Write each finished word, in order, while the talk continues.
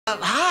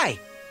Hi,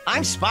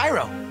 I'm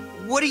Spyro.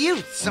 What are you,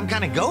 some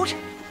kind of goat?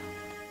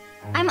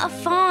 I'm a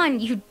fawn,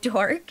 you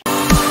dork.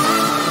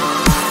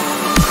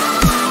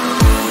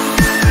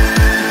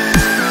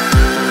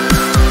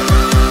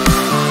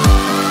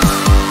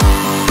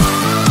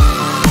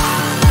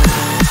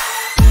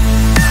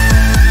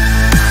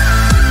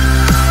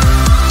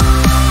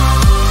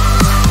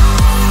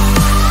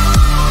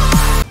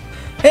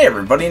 Hey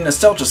everybody,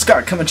 Nostalgia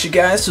Scott coming to you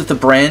guys with a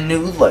brand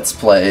new Let's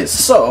Play.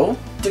 So,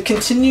 to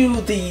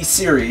continue the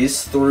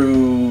series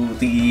through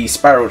the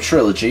Spyro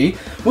trilogy,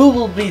 we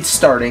will be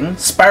starting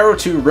Spyro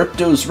 2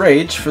 Ripto's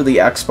Rage for the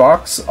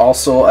Xbox,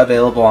 also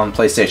available on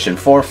PlayStation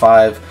 4,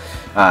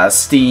 5,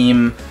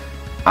 Steam,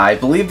 I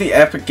believe the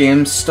Epic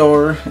Games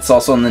Store, it's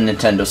also on the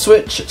Nintendo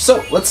Switch,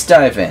 so let's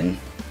dive in.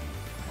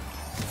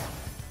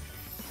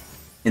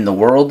 In the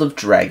world of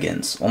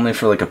dragons, only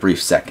for like a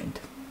brief second.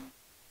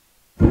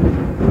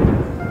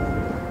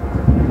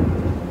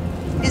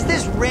 Is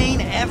this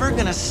rain ever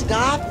gonna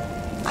stop?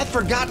 I've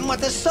forgotten what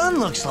the sun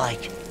looks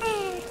like.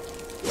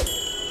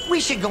 We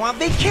should go on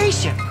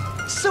vacation.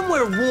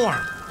 Somewhere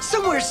warm.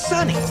 Somewhere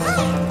sunny.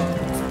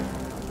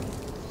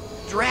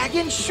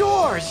 Dragon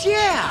Shores,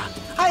 yeah!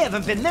 I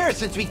haven't been there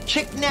since we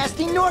kicked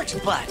Nasty Nork's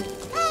butt.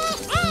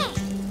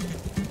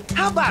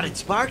 How about it,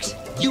 Sparks?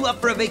 You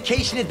up for a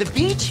vacation at the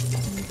beach?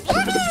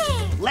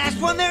 Last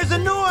one there's a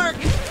Nork!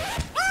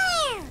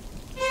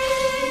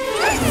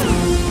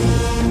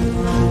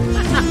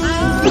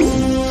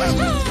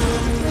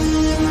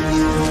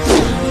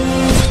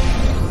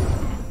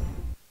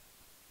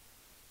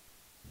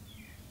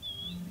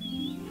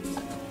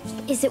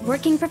 Is it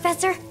working,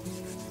 Professor?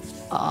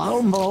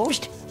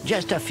 Almost.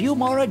 Just a few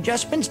more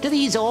adjustments to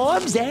these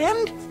orbs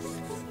and...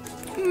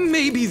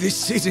 Maybe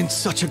this isn't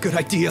such a good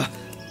idea.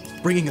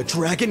 Bringing a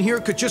dragon here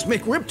could just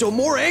make Ripto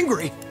more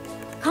angry.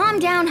 Calm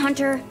down,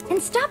 Hunter,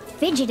 and stop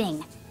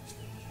fidgeting.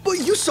 But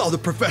you saw the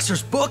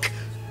professor's book.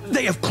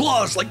 They have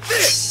claws like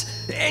this,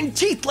 and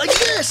teeth like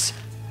this,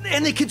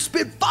 and they can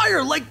spit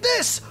fire like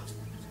this.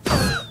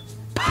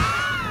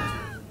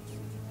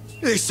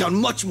 They sound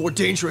much more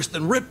dangerous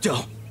than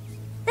Ripto.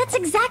 That's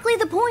exactly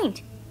the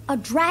point. A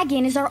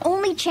dragon is our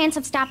only chance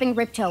of stopping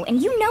Ripto,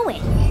 and you know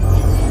it.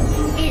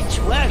 It's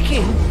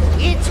working!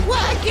 It's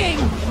working!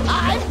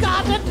 I've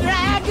got a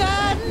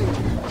dragon!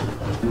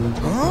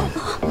 Huh?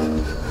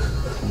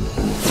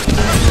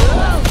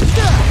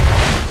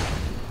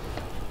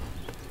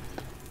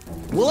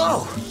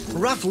 Whoa,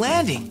 rough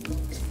landing.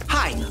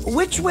 Hi,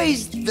 which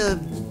way's the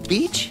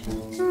beach?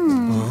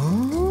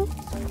 Huh?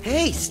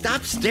 Hey,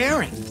 stop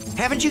staring.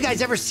 Haven't you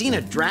guys ever seen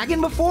a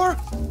dragon before?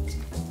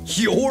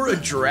 You're a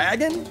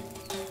dragon?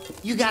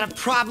 You got a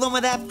problem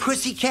with that,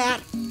 pussycat?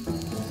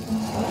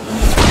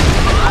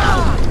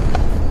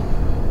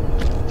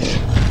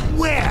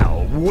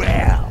 Well,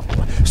 well,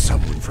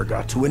 someone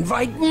forgot to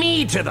invite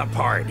me to the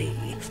party.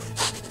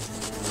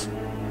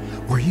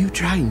 Were you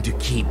trying to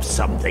keep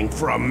something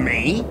from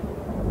me?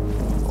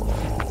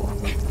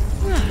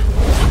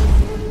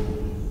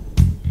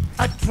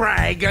 A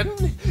dragon?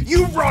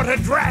 You brought a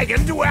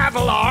dragon to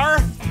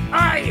Avalar?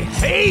 I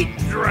hate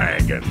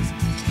dragons.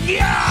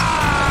 Yeah!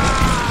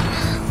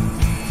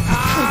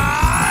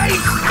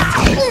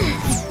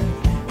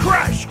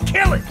 Crush!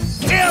 Kill it!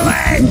 Kill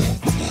it!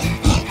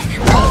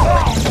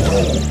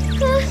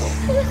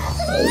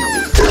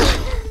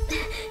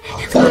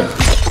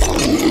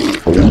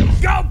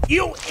 Go,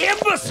 you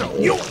imbecile!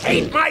 You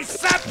ate my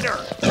scepter!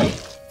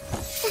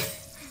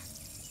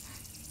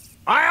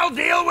 I'll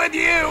deal with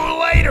you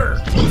later!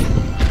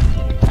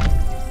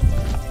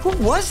 Who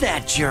was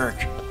that jerk?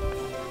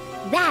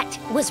 That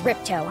was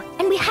Ripto,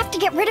 and we have to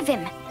get rid of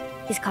him.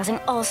 He's causing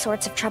all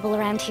sorts of trouble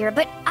around here,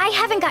 but I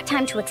haven't got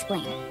time to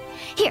explain.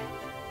 Here,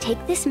 take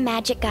this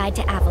magic guide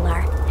to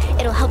Avalar.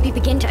 It'll help you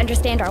begin to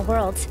understand our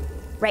worlds.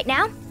 Right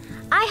now,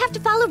 I have to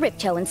follow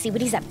Ripto and see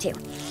what he's up to.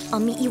 I'll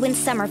meet you in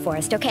Summer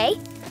Forest, okay?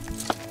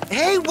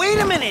 Hey, wait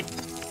a minute!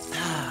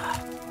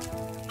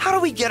 How do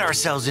we get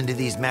ourselves into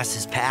these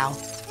messes, pal?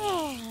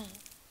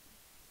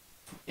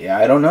 Yeah,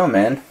 I don't know,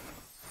 man.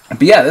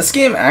 But yeah, this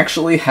game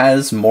actually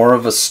has more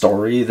of a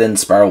story than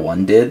Spyro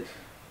 1 did.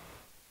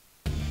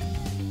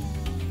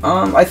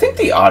 I think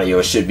the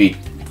audio should be...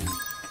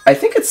 I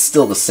think it's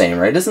still the same,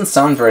 right? It doesn't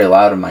sound very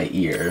loud in my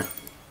ear.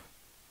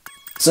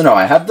 So no,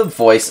 I have the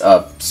voice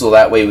up, so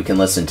that way we can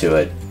listen to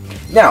it.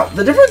 Now,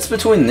 the difference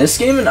between this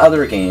game and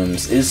other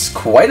games is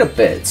quite a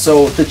bit.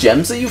 So the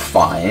gems that you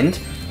find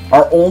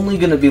are only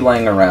going to be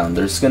lying around.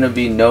 There's going to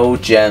be no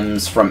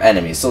gems from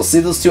enemies. So see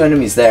those two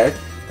enemies there?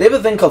 They have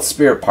a thing called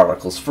spirit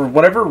particles. For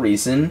whatever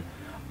reason,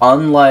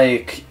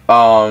 unlike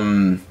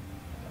Spyro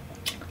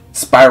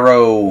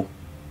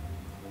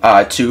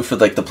 2 for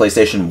like the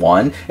PlayStation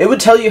 1, it would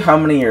tell you how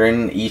many are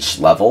in each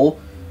level.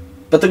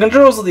 But the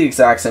controls are the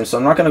exact same, so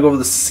I'm not going to go over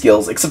the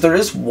skills, except there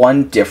is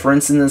one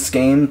difference in this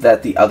game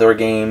that the other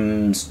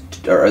games,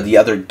 or the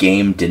other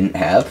game didn't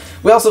have.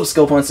 We also have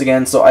skill points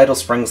again, so idle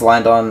springs,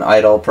 land on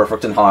idle,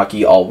 perfect in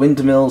hockey, all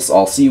windmills,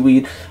 all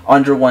seaweed,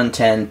 under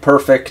 110,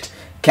 perfect,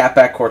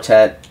 catback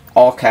quartet,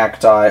 all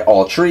cacti,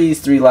 all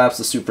trees, 3 laps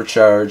of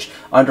supercharge,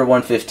 under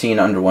 115,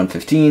 under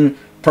 115,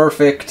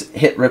 perfect,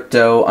 hit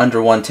Ripto,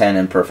 under 110,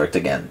 and perfect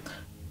again.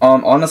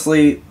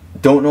 Honestly,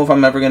 don't know if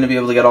I'm ever going to be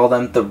able to get all of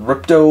them. The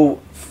Ripto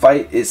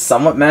fight is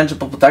somewhat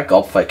manageable, but that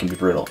gulp fight can be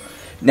brutal.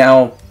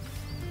 Now,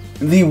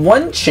 the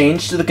one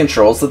change to the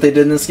controls that they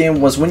did in this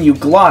game was when you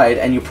glide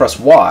and you press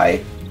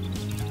Y,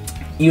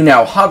 you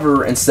now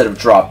hover instead of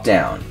drop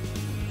down.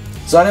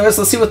 So anyways,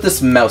 let's see what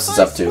this mouse is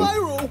up to.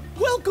 Spyro,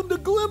 welcome to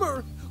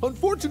Glimmer!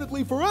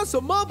 Unfortunately for us,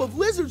 a mob of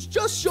lizards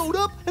just showed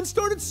up and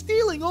started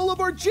stealing all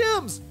of our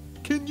gems.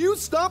 Can you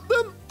stop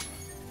them?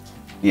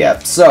 Yeah,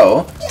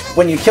 so,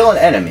 when you kill an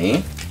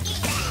enemy,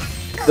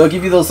 they'll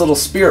give you those little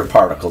spirit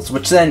particles,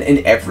 which then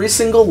in every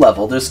single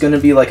level, there's going to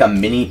be like a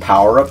mini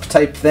power-up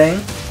type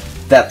thing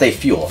that they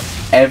fuel.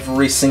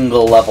 Every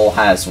single level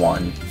has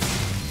one.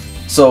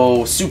 So,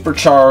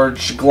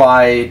 supercharge,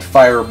 glide,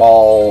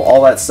 fireball,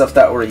 all that stuff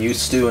that we're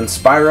used to in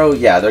Spyro,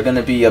 yeah, they're going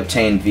to be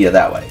obtained via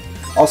that way.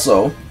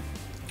 Also,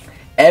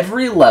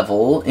 every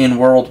level in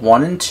World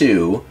 1 and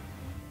 2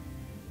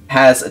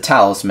 has a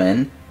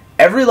talisman.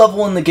 Every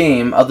level in the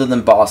game, other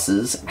than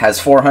bosses, has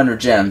 400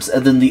 gems,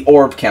 and then the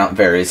orb count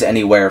varies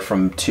anywhere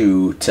from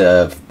 2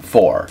 to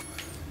 4.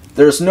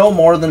 There's no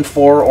more than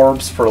 4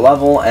 orbs per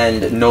level,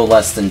 and no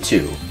less than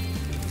 2.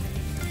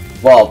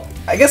 Well,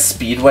 I guess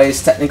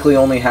speedways technically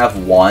only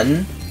have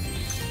 1.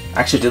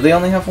 Actually, do they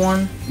only have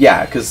 1?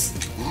 Yeah, because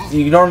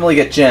you normally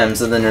get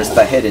gems, and then there's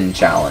the hidden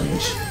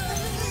challenge.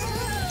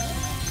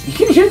 You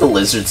can hear the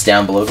lizards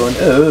down below going,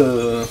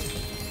 ugh.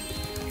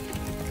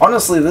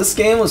 Honestly, this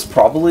game was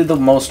probably the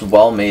most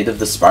well-made of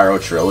the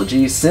Spyro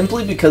trilogy,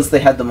 simply because they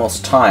had the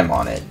most time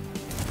on it.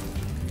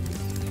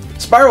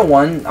 Spyro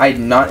 1,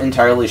 I'm not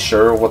entirely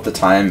sure what the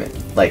time,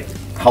 like,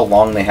 how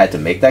long they had to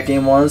make that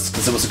game was,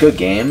 because it was a good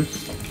game,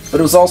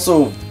 but it was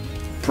also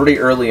pretty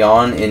early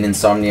on in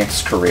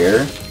Insomniac's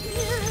career.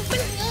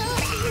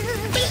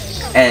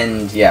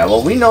 And, yeah,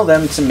 well, we know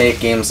them to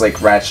make games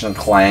like Ratchet and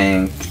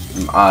Clank,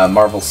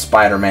 Marvel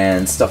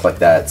Spider-Man, stuff like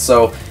that,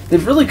 so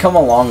they've really come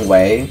a long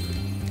way,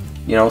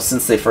 you know,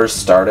 since they first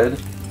started,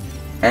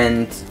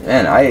 and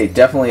man, I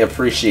definitely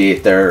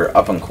appreciate their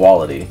up in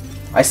quality.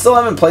 I still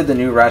haven't played the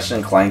new Ratchet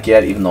and Clank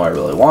yet, even though I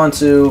really want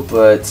to,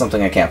 but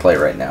something I can't play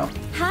right now.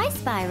 Hi,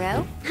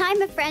 Spyro.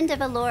 I'm a friend of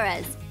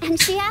Alora's, and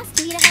she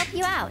asked me to help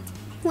you out.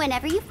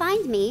 Whenever you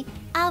find me,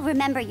 I'll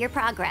remember your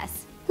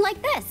progress.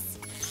 Like this.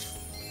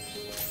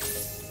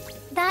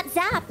 That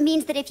zap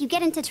means that if you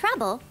get into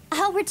trouble,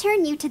 I'll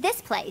return you to this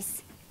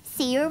place.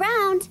 See you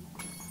around.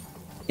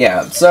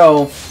 Yeah,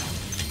 so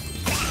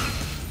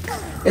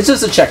it's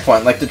just a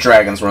checkpoint, like the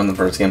dragons were in the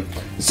first game.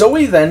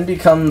 Zoe then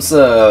becomes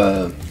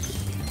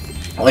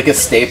like a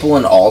staple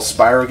in all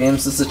Spyro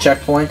games as a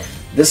checkpoint.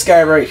 This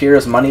guy right here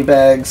is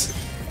Moneybags,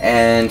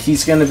 and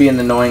he's going to be an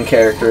annoying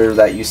character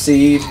that you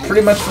see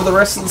pretty much for the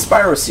rest of the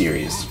Spyro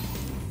series.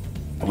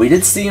 We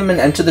did see him in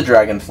Enter the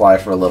Dragonfly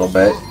for a little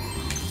bit,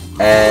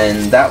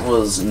 and that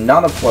was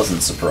not a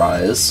pleasant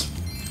surprise,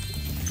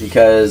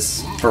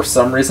 because for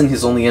some reason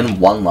he's only in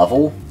 1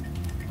 level.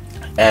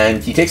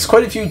 And he takes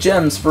quite a few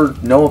gems for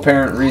no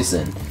apparent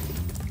reason.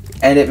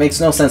 And it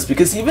makes no sense,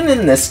 because even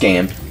in this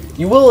game,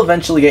 you will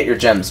eventually get your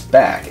gems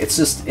back. It's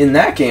just, in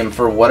that game,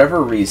 for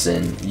whatever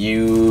reason,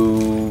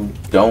 you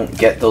don't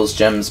get those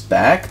gems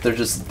back. They're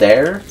just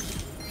there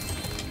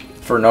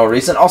for no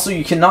reason. Also,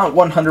 you cannot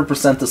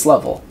 100% this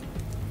level.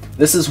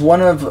 This is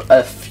one of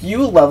a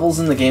few levels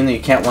in the game that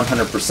you can't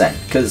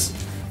 100%, because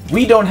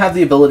we don't have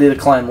the ability to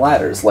climb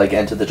ladders like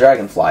Enter the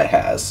Dragonfly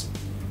has.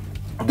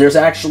 There's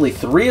actually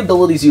 3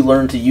 abilities you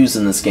learn to use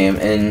in this game,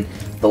 and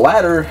the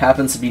ladder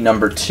happens to be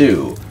number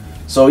 2.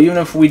 So even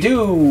if we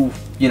do,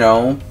 you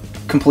know,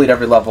 complete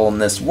every level in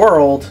this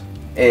world,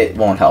 it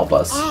won't help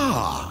us.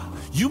 Ah,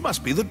 you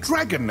must be the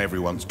dragon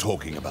everyone's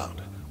talking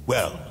about.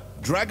 Well,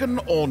 dragon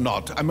or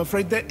not, I'm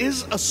afraid there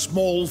is a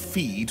small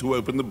fee to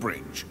open the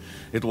bridge.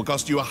 It will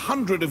cost you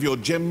 100 of your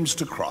gems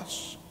to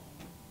cross.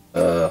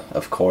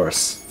 Of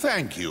course.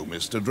 Thank you,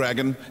 Mr.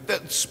 Dragon.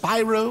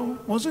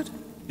 Spyro, was it?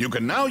 You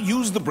can now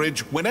use the bridge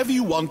whenever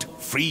you want,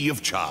 free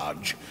of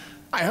charge.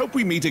 I hope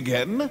we meet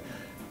again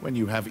when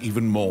you have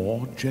even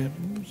more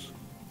gems.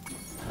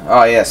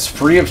 Oh yes,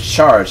 free of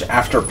charge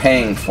after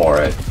paying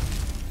for it.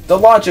 The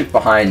logic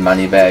behind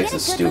Moneybags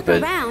is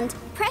stupid. Around,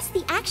 press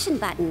the action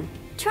button.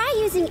 Try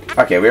using.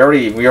 Okay, we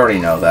already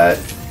know that.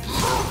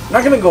 I'm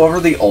not gonna go over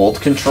the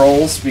old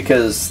controls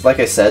because, like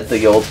I said,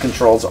 the old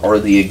controls are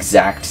the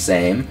exact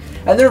same,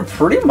 and they're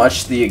pretty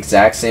much the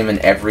exact same in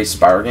every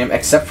Spyro game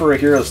except for A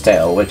Hero's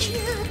Tale, which,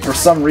 for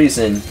some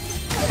reason,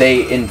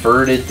 they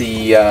inverted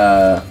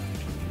the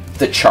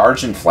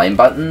charge and flame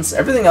buttons.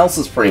 Everything else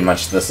is pretty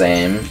much the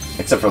same,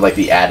 except for like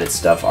the added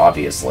stuff,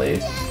 obviously,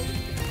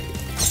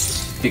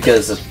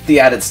 because the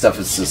added stuff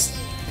is just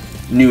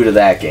new to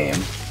that game.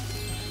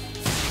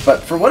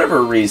 But for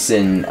whatever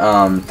reason,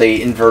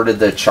 they inverted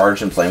the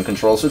charge and flame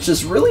controls, which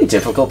is really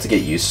difficult to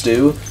get used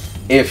to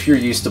if you're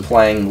used to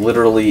playing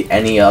literally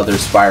any other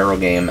Spyro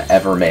game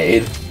ever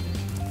made.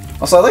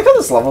 Also, I like how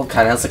this level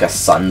kind of has like a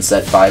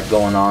sunset vibe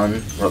going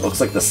on, where it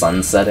looks like the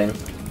sun's setting.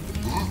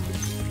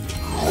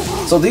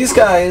 So these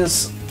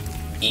guys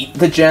eat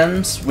the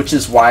gems, which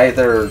is why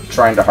they're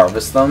trying to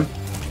harvest them.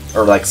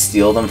 Or like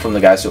steal them from the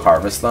guys who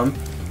harvest them.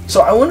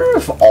 So I wonder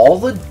if all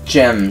the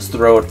gems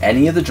throughout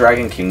any of the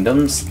Dragon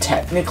Kingdoms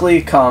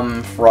technically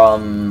come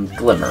from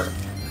Glimmer.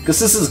 Because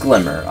this is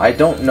Glimmer. I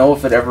don't know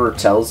if it ever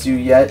tells you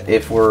yet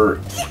if we're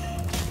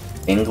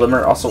in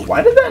Glimmer. Also,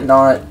 why did that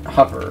not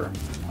hover?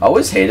 I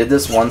always hated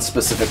this one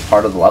specific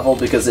part of the level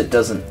because it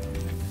doesn't...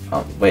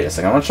 Oh, wait a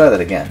second. I want to try that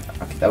again.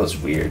 Okay, that was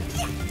weird.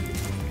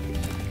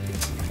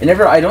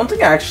 I don't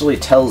think it actually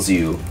tells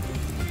you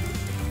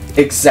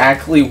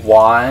exactly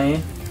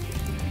why,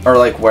 or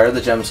like where the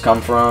gems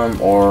come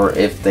from, or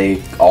if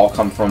they all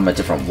come from a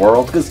different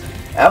world, because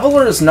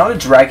Avalar is not a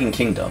dragon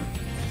kingdom.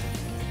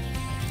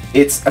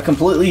 It's a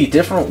completely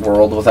different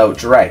world without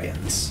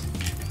dragons.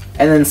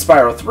 And then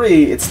Spyro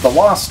 3, it's the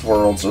Lost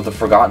Worlds, or the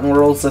Forgotten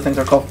Worlds, I think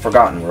they're called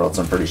Forgotten Worlds,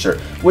 I'm pretty sure,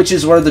 which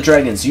is where the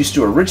dragons used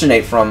to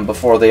originate from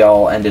before they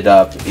all ended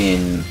up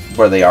in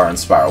where they are in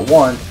Spyro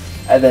 1.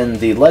 And then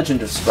the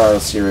Legend of Spyro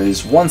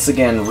series once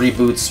again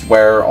reboots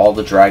where all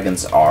the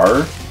dragons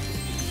are.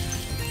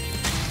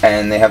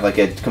 And they have like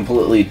a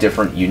completely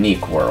different,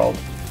 unique world.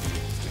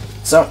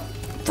 So,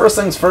 first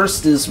things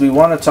first is we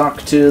want to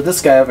talk to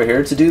this guy over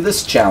here to do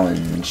this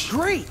challenge.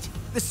 Great!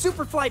 The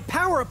Superflight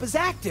power-up is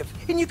active,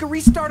 and you can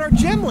restart our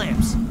gem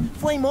lamps.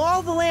 Flame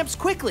all the lamps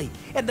quickly,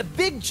 and the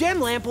big gem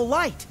lamp will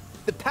light.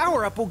 The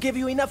power-up will give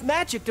you enough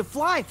magic to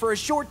fly for a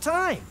short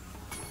time.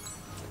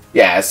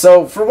 Yeah,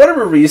 so for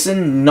whatever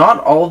reason,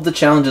 not all of the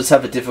challenges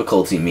have a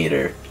difficulty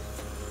meter.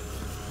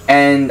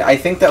 And I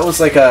think that was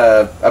like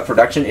a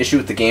production issue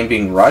with the game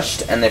being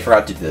rushed, and they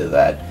forgot to do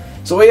that.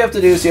 So what you have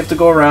to do is you have to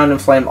go around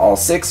and flame all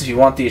 6 if you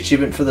want the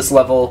achievement for this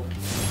level.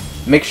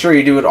 Make sure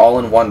you do it all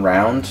in one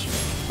round,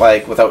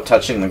 like without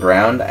touching the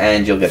ground,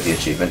 and you'll get the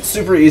achievement.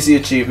 Super easy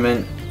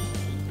achievement.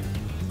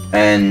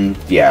 And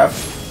yeah.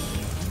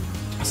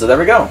 So there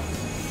we go.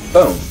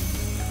 Boom.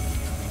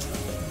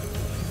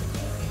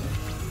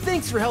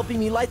 Thanks for helping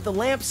me light the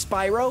lamp,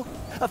 Spyro.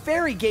 A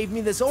fairy gave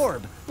me this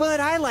orb, but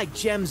I like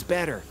gems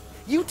better.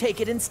 You take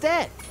it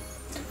instead.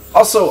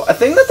 Also, a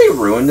thing that they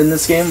ruined in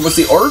this game was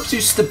the orbs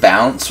used to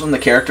bounce from the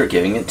character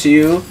giving it to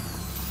you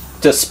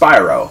to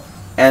Spyro.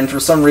 And for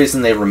some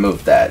reason they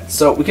removed that.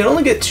 So we can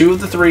only get 2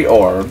 of the 3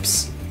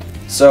 orbs.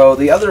 So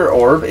the other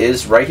orb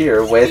is right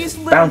here with These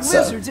little Bouncer.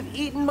 lizards have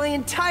eaten my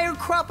entire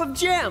crop of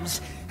gems.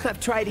 I've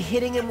tried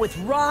hitting them with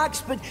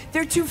rocks, but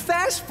they're too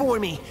fast for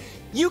me.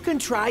 You can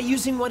try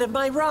using one of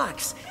my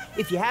rocks.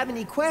 If you have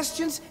any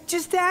questions,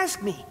 just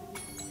ask me.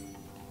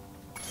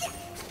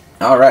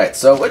 Alright,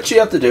 so what you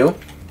have to do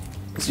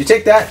is you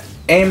take that,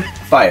 aim,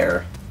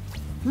 fire.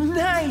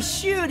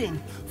 Nice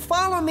shooting.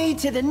 Follow me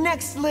to the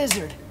next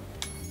lizard.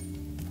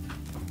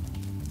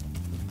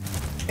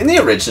 In the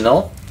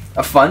original,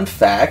 a fun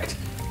fact,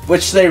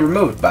 which they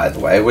removed by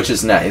the way, which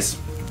is nice,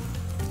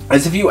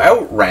 is if you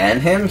outran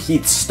him,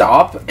 he'd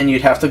stop and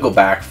you'd have to go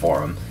back for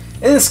him.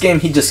 In this game,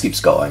 he just keeps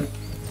going.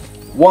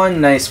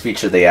 One nice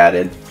feature they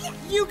added.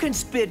 You can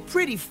spit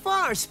pretty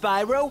far,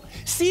 Spyro.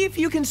 See if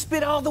you can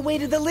spit all the way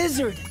to the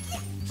lizard.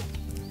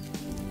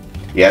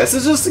 Yeah, this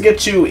is just to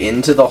get you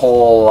into the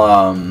whole,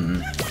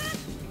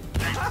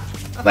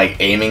 like,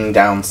 aiming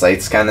down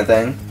sights kind of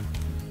thing.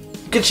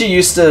 Get you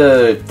used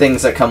to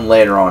things that come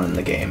later on in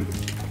the game,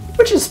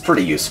 which is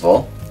pretty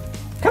useful.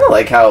 Kind of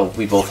like how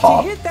we both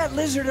hop. To hit that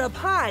lizard up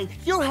high,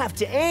 you'll have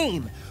to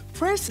aim.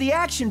 Press the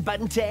action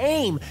button to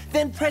aim,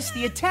 then press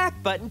the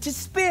attack button to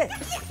spit.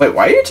 Wait,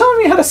 why are you telling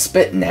me how to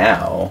spit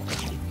now?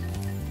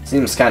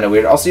 Seems kind of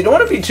weird. Also, you don't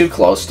want to be too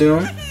close to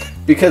him,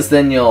 because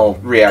then you'll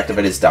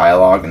reactivate his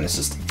dialogue and it's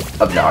just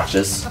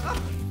obnoxious.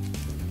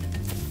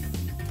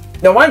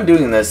 Now, why I'm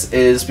doing this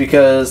is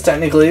because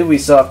technically we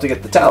still have to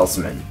get the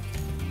talisman.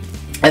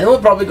 And then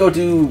we'll probably go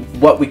do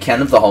what we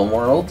can of the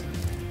homeworld,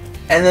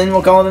 and then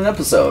we'll call it an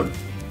episode.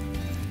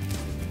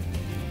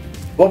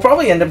 We'll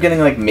probably end up getting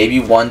like maybe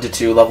 1 to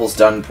 2 levels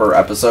done per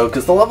episode,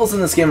 because the levels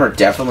in this game are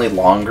definitely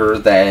longer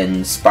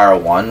than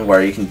Spyro 1,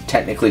 where you can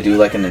technically do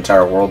like an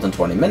entire world in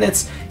 20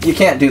 minutes. You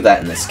can't do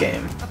that in this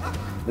game.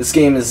 This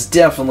game is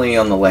definitely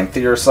on the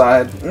lengthier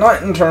side,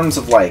 not in terms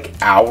of like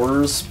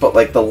hours, but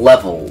like the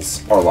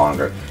levels are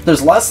longer.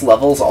 There's less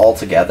levels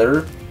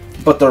altogether,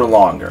 but they're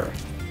longer.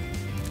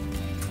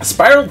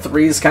 Spyro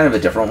 3 is kind of a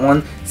different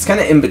one. It's kind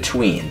of in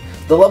between.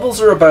 The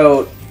levels are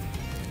about...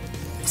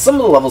 Some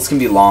of the levels can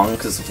be long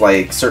because of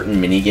like certain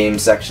minigame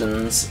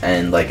sections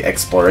and like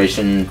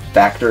exploration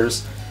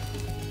factors.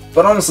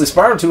 But honestly,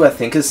 Spyro 2 I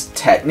think is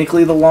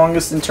technically the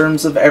longest in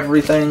terms of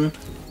everything.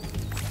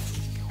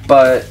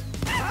 But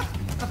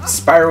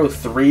Spyro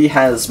 3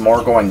 has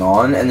more going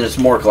on and there's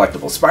more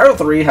collectibles. Spyro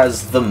 3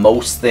 has the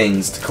most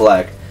things to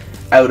collect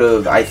out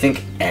of, I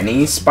think,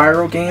 any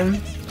Spyro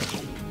game.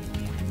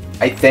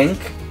 I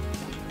think.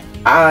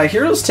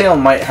 Hero's Tale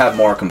might have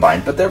more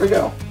combined, but there we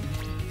go.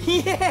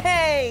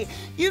 Yay!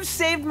 You've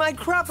saved my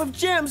crop of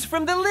gems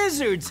from the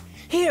lizards.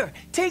 Here,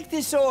 take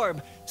this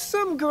orb.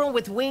 Some girl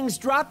with wings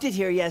dropped it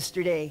here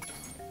yesterday.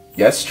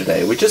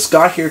 Yesterday? We just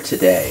got here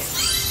today.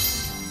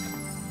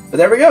 But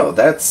there we go.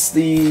 That's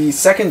the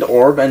second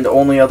orb and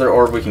only other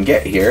orb we can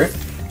get here.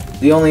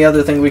 The only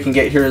other thing we can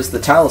get here is the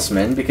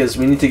talisman, because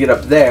we need to get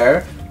up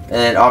there,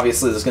 and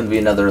obviously there's going to be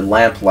another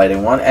lamp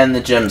lighting one, and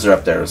the gems are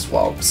up there as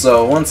well.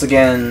 So once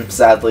again,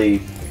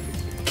 sadly,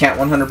 can't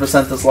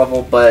 100% this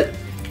level, but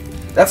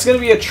that's going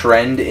to be a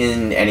trend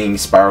in any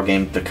Spyro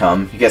game to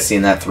come. You guys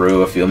seen that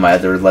through a few of my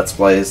other Let's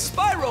Plays.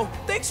 Spyro,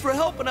 thanks for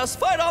helping us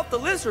fight off the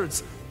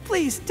lizards.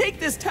 Please take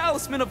this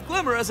talisman of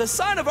glimmer as a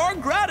sign of our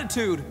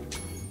gratitude.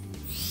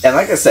 And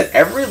like I said,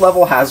 every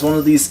level has one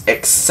of these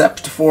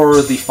except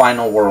for the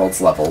Final Worlds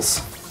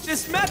levels.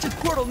 This magic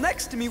portal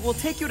next to me will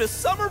take you to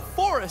Summer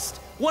Forest,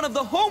 one of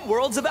the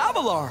homeworlds of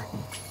Avalar.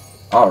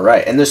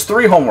 Alright, and there's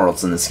 3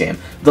 homeworlds in this game.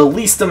 The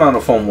least amount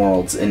of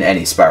homeworlds in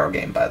any Spyro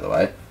game, by the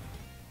way.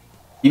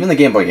 Even the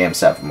Game Boy games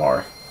have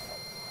more.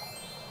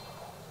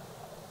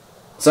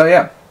 So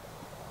yeah.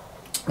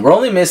 We're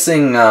only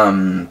missing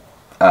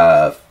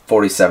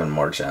 47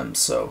 more gems,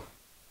 so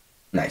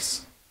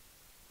nice.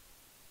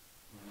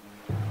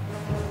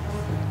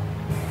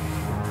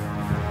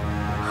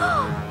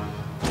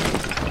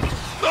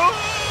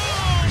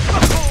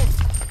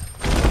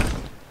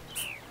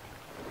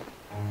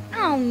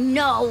 Oh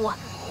no!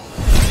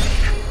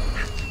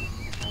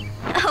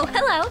 Oh,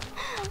 hello.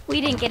 We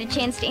didn't get a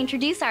chance to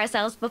introduce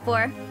ourselves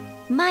before.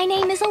 My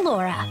name is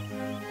Alora.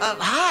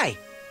 Hi.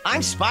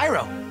 I'm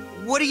Spyro.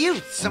 What are you,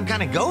 some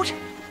kind of goat?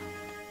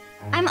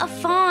 I'm a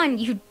fawn,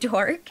 you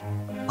dork.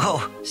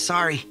 Oh,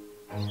 sorry.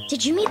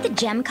 Did you meet the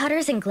gem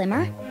cutters in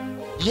Glimmer?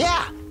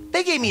 Yeah,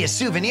 they gave me a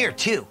souvenir,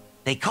 too.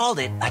 They called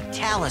it a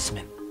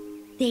talisman.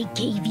 They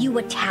gave you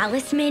a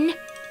talisman?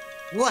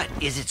 What,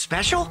 is it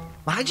special?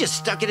 I just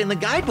stuck it in the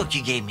guidebook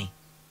you gave me.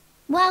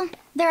 Well,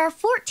 there are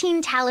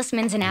 14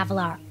 talismans in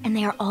Avalar, and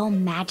they are all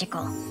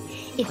magical.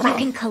 If you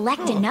can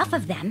collect enough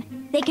of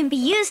them, they can be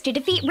used to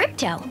defeat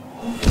Ripto.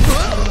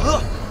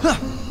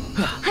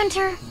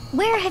 Hunter,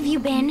 where have you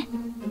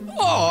been?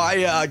 Oh,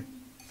 I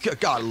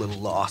got a little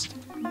lost.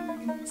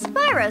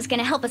 Spyro's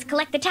gonna help us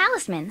collect the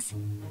talismans.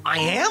 I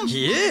am?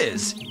 He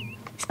is.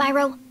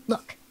 Spyro,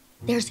 look.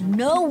 There's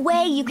no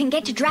way you can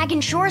get to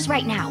Dragon Shores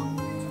right now.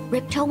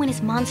 Ripto and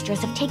his monsters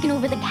have taken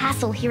over the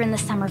castle here in the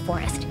Summer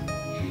Forest.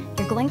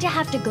 You're going to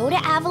have to go to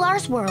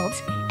Avalar's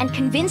worlds and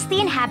convince the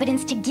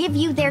inhabitants to give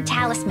you their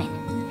talisman.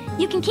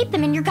 You can keep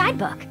them in your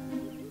guidebook.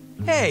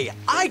 Hey,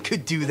 I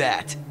could do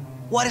that.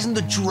 Why doesn't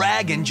the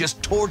dragon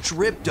just torch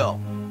Ripto?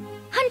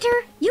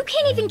 Hunter, you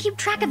can't even keep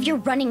track of your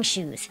running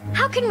shoes.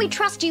 How can we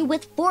trust you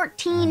with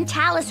 14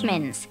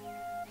 talismans?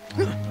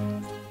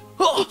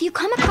 If you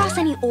come across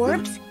any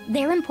orbs,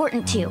 they're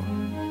important too.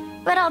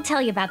 But I'll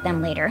tell you about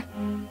them later.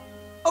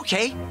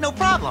 Okay, no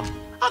problem.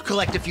 I'll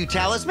collect a few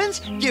talismans,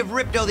 give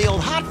Ripto the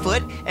old hot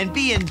foot, and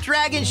be in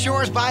Dragon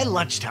Shores by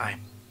lunchtime.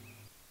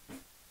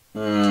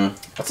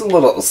 That's a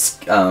little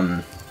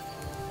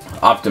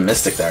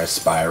optimistic there,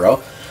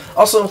 Spyro.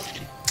 Also,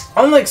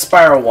 unlike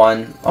Spyro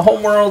 1,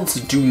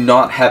 homeworlds do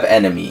not have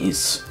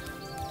enemies.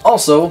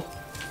 Also,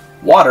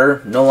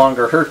 water no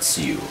longer hurts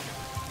you.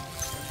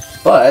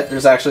 But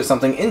there's actually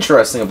something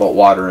interesting about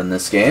water in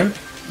this game.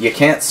 You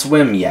can't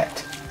swim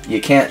yet. You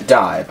can't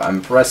dive.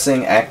 I'm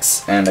pressing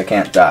X and I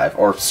can't dive.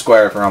 Or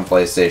square if you're on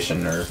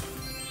PlayStation, or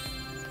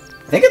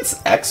I think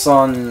it's X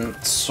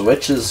on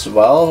Switch as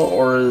well,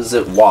 or is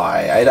it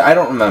Y? I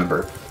don't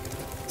remember.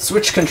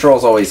 Switch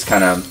controls always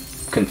kind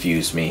of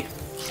confuse me.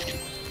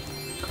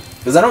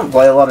 Because I don't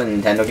play a lot of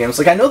Nintendo games.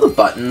 Like, I know the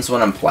buttons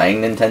when I'm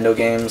playing Nintendo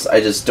games, I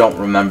just don't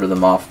remember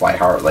them off by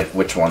heart, like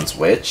which one's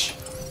which.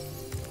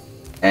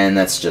 And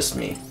that's just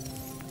me.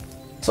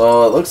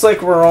 So it looks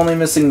like we're only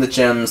missing the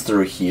gems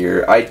through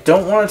here. I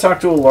don't want to talk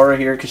to Alora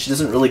here because she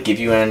doesn't really give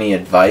you any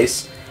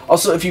advice.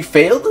 Also, if you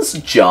fail this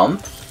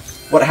jump,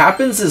 what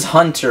happens is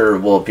Hunter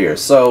will appear.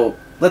 So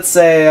let's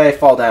say I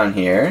fall down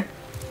here.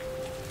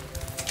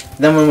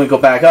 Then when we go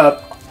back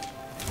up,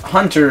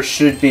 Hunter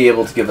should be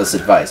able to give us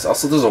advice.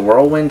 Also, there's a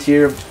whirlwind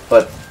here,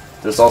 but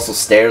there's also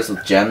stairs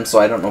with gems, so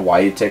I don't know why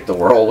you take the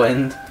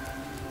whirlwind.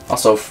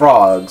 Also,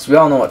 frogs. We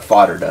all know what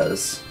fodder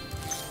does.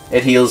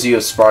 It heals you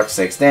if Sparks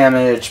takes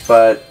damage,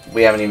 but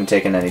we haven't even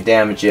taken any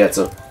damage yet,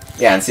 so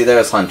yeah, and see,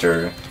 there's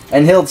Hunter.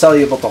 And he'll tell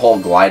you about the whole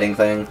gliding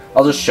thing.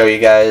 I'll just show you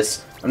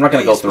guys. I'm not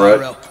going to go through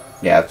it.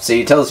 Yeah, see,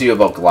 he tells you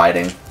about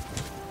gliding.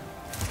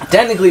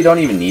 Technically, you don't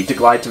even need to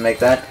glide to make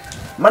that.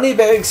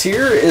 Moneybags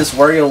here is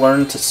where you'll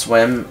learn to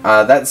swim.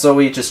 That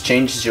Zoe just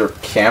changes your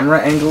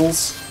camera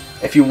angles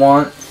if you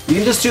want. You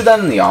can just do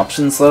that in the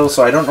options, though,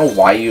 so I don't know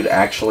why you'd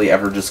actually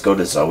ever just go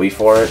to Zoe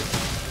for it.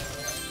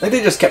 I think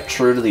they just kept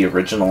true to the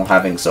original,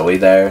 having Zoe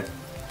there.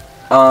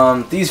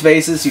 These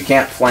vases you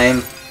can't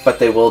flame, but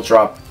they will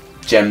drop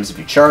gems if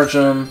you charge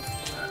them.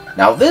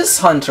 Now this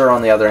Hunter,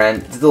 on the other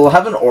hand, they'll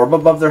have an orb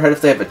above their head if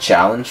they have a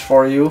challenge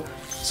for you.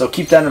 So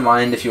keep that in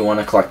mind if you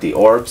want to collect the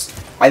orbs.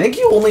 I think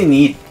you only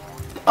need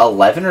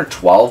 11 or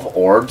 12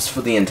 orbs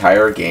for the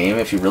entire game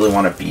if you really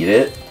want to beat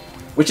it.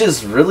 Which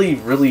is really,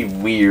 really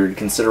weird,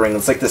 considering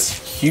it's like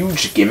this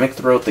huge gimmick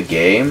throughout the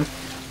game,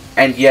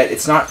 and yet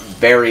it's not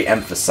very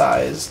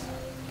emphasized.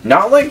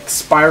 Not like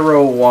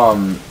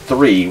Spyro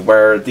 3,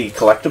 where the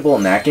collectible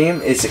in that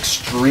game is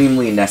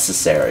extremely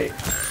necessary.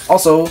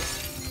 Also,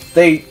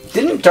 they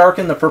didn't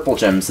darken the purple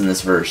gems in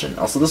this version.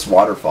 Also, this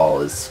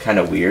waterfall is kind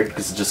of weird,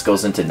 because it just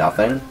goes into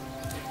nothing.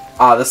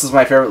 This is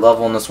my favorite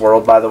level in this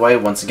world, by the way.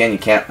 Once again, you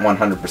can't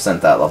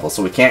 100% that level,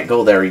 so we can't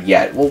go there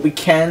yet. Well, we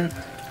can,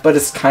 but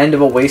it's kind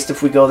of a waste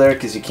if we go there,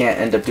 because you can't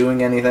end up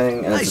doing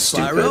anything, and it's just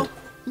stupid. Spyro,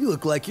 you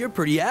look like you're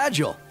pretty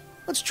agile.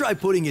 Let's try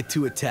putting it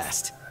to a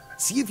test.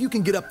 See if you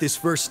can get up this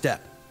first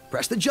step.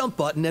 Press the jump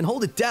button and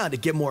hold it down to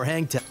get more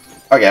hang time.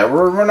 Okay,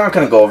 we're not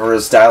going to go over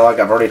his dialogue.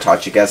 I've already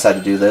taught you guys how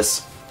to do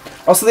this.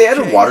 Also, they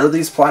added water to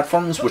these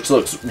platforms, which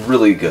looks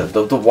really good.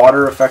 The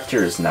water effect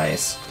here is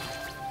nice.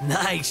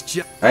 Nice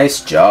job.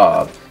 Nice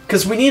job.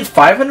 Because we need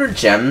 500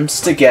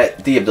 gems to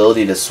get the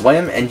ability to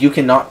swim, and you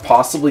cannot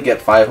possibly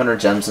get 500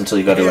 gems until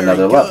you go to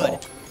another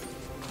level.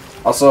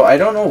 Also, I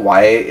don't know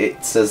why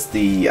it says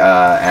the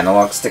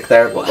analog stick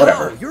there, but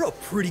whatever. You're a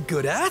pretty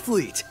good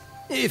athlete.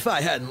 If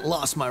I hadn't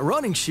lost my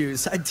running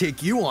shoes, I'd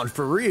take you on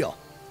for real.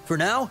 For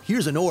now,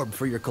 here's an orb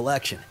for your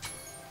collection.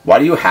 Why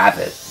do you have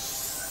it?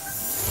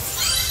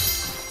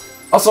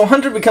 Also,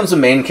 Hunter becomes a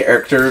main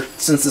character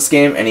since this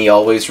game, and he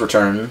always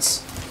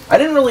returns. I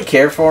didn't really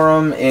care for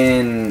him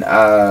in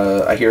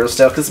A Hero's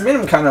Tale, because it made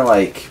him kind of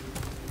like...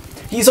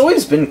 He's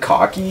always been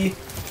cocky,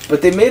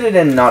 but they made it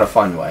in not a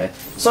fun way.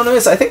 So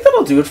anyways, I think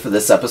that'll do it for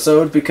this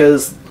episode,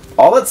 because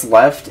all that's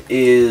left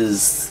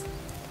is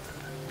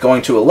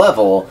going to a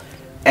level,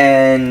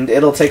 and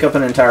it'll take up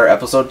an entire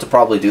episode to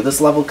probably do this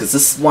level, because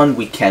this one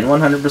we can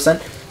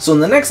 100%. So in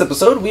the next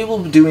episode, we will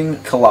be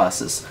doing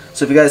Colossus.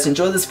 So if you guys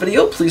enjoyed this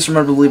video, please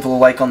remember to leave a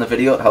like on the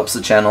video. It helps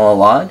the channel a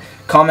lot.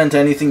 Comment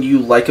anything you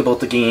like about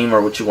the game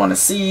or what you want to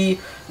see.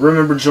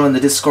 Remember to join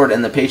the Discord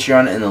and the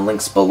Patreon in the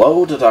links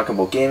below to talk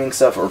about gaming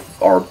stuff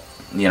or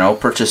you know,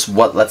 purchase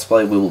what Let's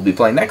Play we will be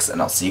playing next.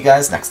 And I'll see you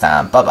guys next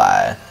time.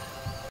 Bye-bye.